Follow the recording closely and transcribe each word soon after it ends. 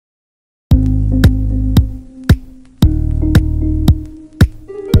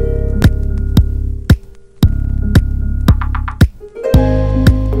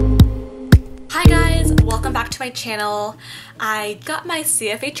channel. I got my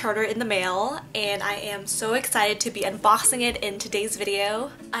CFA Charter in the mail and I am so excited to be unboxing it in today's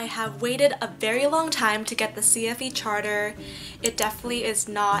video. I have waited a very long time to get the CFA Charter. It definitely is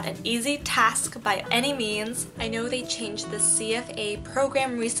not an easy task by any means. I know they changed the CFA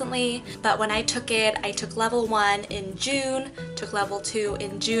program recently, but when I took it, I took level 1 in June, took level 2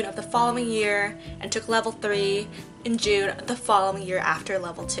 in June of the following year, and took level 3 in June the following year after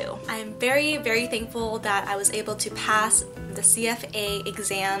level 2. I am very thankful that I was able to pass the CFA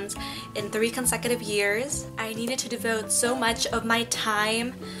exams in 3 consecutive years. I needed to devote so much of my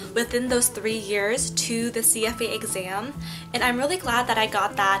time within those 3 years to the CFA exam, and I'm really glad that I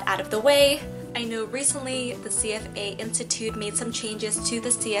got that out of the way. I know recently the CFA Institute made some changes to the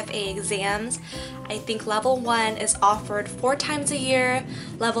CFA exams. I think level 1 is offered 4 times a year,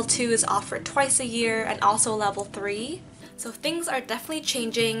 level 2 is offered twice a year, and also level 3. So things are definitely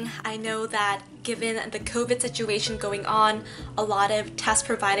changing. I know that given the COVID situation going on, a lot of test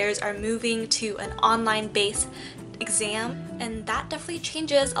providers are moving to an online-based exam, and that definitely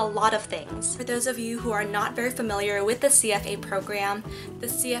changes a lot of things. For those of you who are not very familiar with the CFA program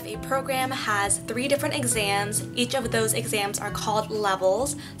has 3 different exams. Each of those exams are called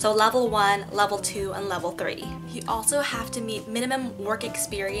levels, so level 1, level 2, and level 3. You also have to meet minimum work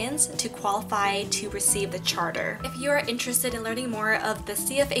experience to qualify to receive the charter. If you are interested in learning more of the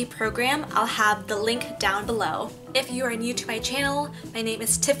CFA program, I'll have the link down below. If you are new to my channel, my name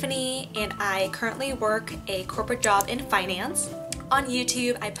is Tiffany and I currently work a corporate job in finance. On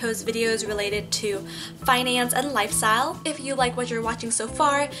YouTube, I post videos related to finance and lifestyle. If you like what you're watching so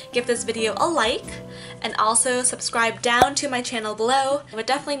far, give this video a like and also subscribe down to my channel below. It would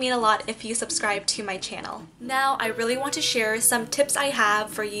definitely mean a lot if you subscribe to my channel. Now, I really want to share some tips I have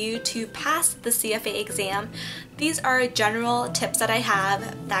for you to pass the CFA exam. These are general tips that I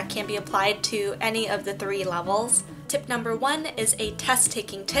have that can be applied to any of the 3 levels. Tip number 1 is a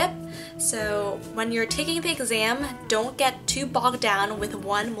test-taking tip. So when you're taking the exam, don't get too bogged down with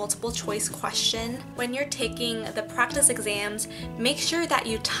one multiple choice question. When you're taking the practice exams, make sure that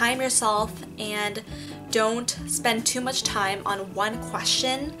you time yourself and don't spend too much time on one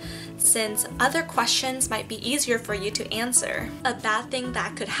question, since other questions might be easier for you to answer. A bad thing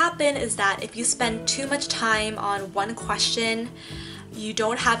that could happen is that if you spend too much time on one question, you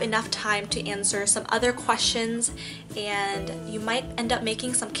don't have enough time to answer some other questions and you might end up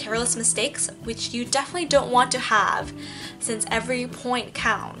making some careless mistakes, which you definitely don't want to have since every point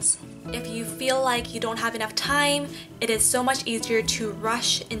counts. If you feel like you don't have enough time, it is so much easier to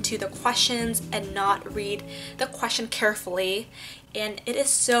rush into the questions and not read the question carefully. And it is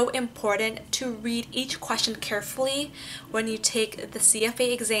so important to read each question carefully when you take the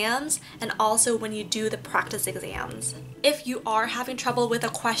CFA exams and also when you do the practice exams. If you are having trouble with a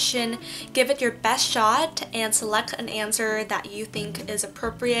question, give it your best shot and select an answer that you think is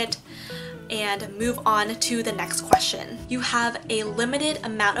appropriate and move on to the next question. You have a limited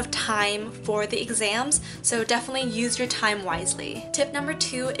amount of time for the exams, so definitely use your time wisely. Tip number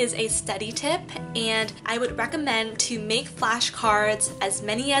 2 is a study tip, and I would recommend to make flashcards, as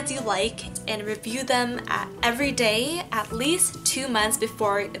many as you like, and review them every day at least 2 months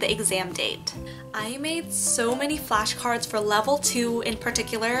before the exam date. I made so many flashcards for level 2 in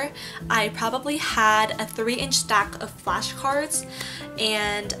particular. I probably had a 3-inch stack of flashcards,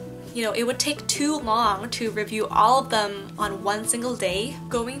 and it would take too long to review all of them on one single day.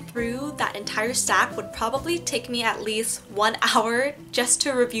 Going through that entire stack would probably take me at least 1 hour just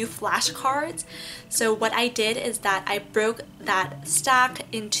to review flashcards. So what I did is that I broke that stack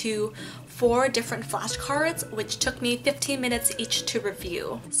into 4 different flashcards, which took me 15 minutes each to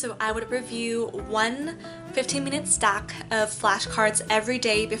review. So I would review 1 15-minute stack of flashcards every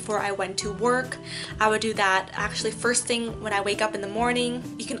day before I went to work. I would do that actually first thing when I wake up in the morning.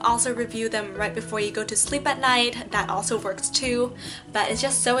 You can also review them right before you go to sleep at night. That also works too. But it's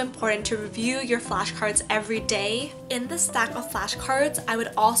just so important to review your flashcards every day. In the stack of flashcards, I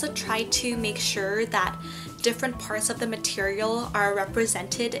would also try to make sure that different parts of the material are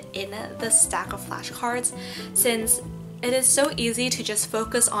represented in the stack of flashcards, since it is so easy to just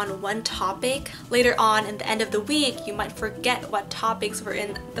focus on one topic. Later on in the end of the week, you might forget what topics were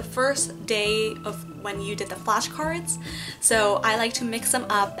in the first day of when you did the flashcards. So I like to mix them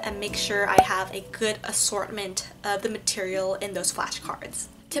up and make sure I have a good assortment of the material in those flashcards.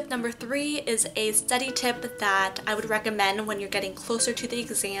 Tip number 3 is a study tip that I would recommend when you're getting closer to the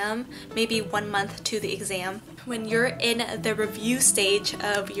exam, maybe 1 month to the exam. When you're in the review stage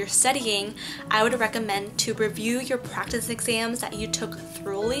of your studying, I would recommend to review your practice exams that you took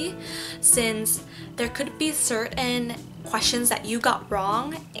thoroughly, since there could be certain questions that you got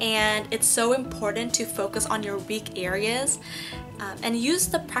wrong, and it's so important to focus on your weak areas and use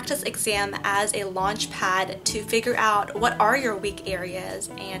the practice exam as a launch pad to figure out what are your weak areas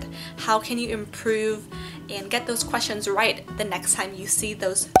and how can you improve and get those questions right the next time you see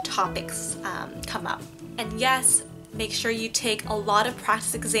those topics come up. And yes, make sure you take a lot of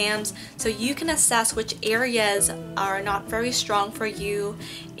practice exams so you can assess which areas are not very strong for you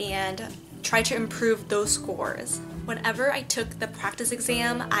and try to improve those scores. Whenever I took the practice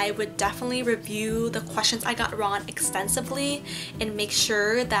exam, I would definitely review the questions I got wrong extensively and make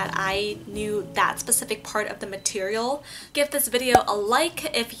sure that I knew that specific part of the material. Give this video a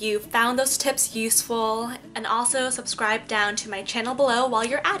like if you found those tips useful, and also subscribe down to my channel below while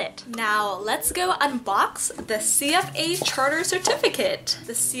you're at it. Now let's go unbox the CFA Charter Certificate.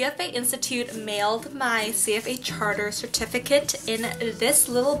 The CFA Institute mailed my CFA Charter Certificate in this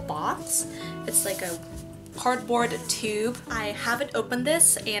little box. It's like a cardboard tube. I haven't opened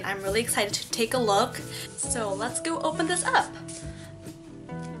this and I'm really excited to take a look. So let's go open this up.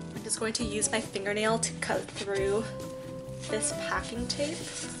 I'm just going to use my fingernail to cut through this packing tape.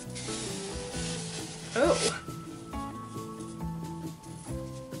 Oh.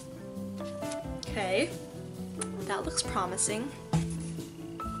 Okay, that looks promising.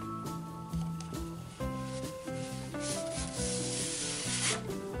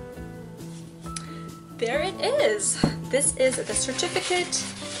 There it is. This is the certificate.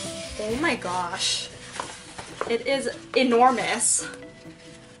 Oh my gosh. It is enormous.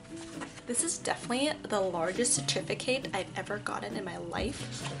 This is definitely the largest certificate I've ever gotten in my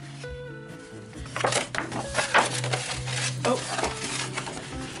life. Oh.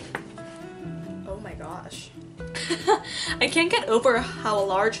 Oh my gosh. I can't get over how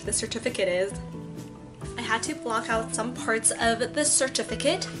large the certificate is. I had to block out some parts of the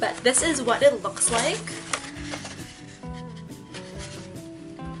certificate, but this is what it looks like.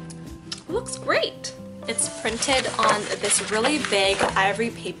 It looks great. It's printed on this really big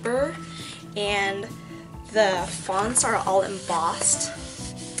ivory paper and the fonts are all embossed.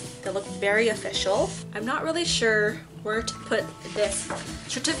 They look very official. I'm not really sure where to put this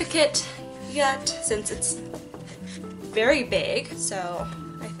certificate yet since it's very big, so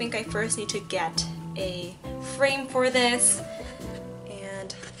I think I first need to get a frame for this,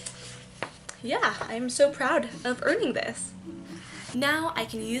 and yeah, I'm so proud of earning this. Now I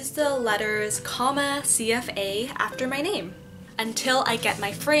can use the letters comma CFA after my name. Until I get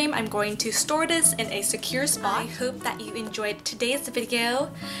my frame, I'm going to store this in a secure spot. I hope that you enjoyed today's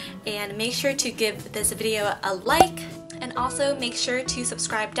video, and make sure to give this video a like, and also make sure to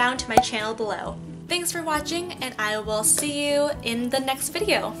subscribe down to my channel below. Thanks for watching, and I will see you in the next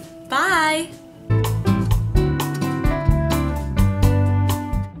video. Bye!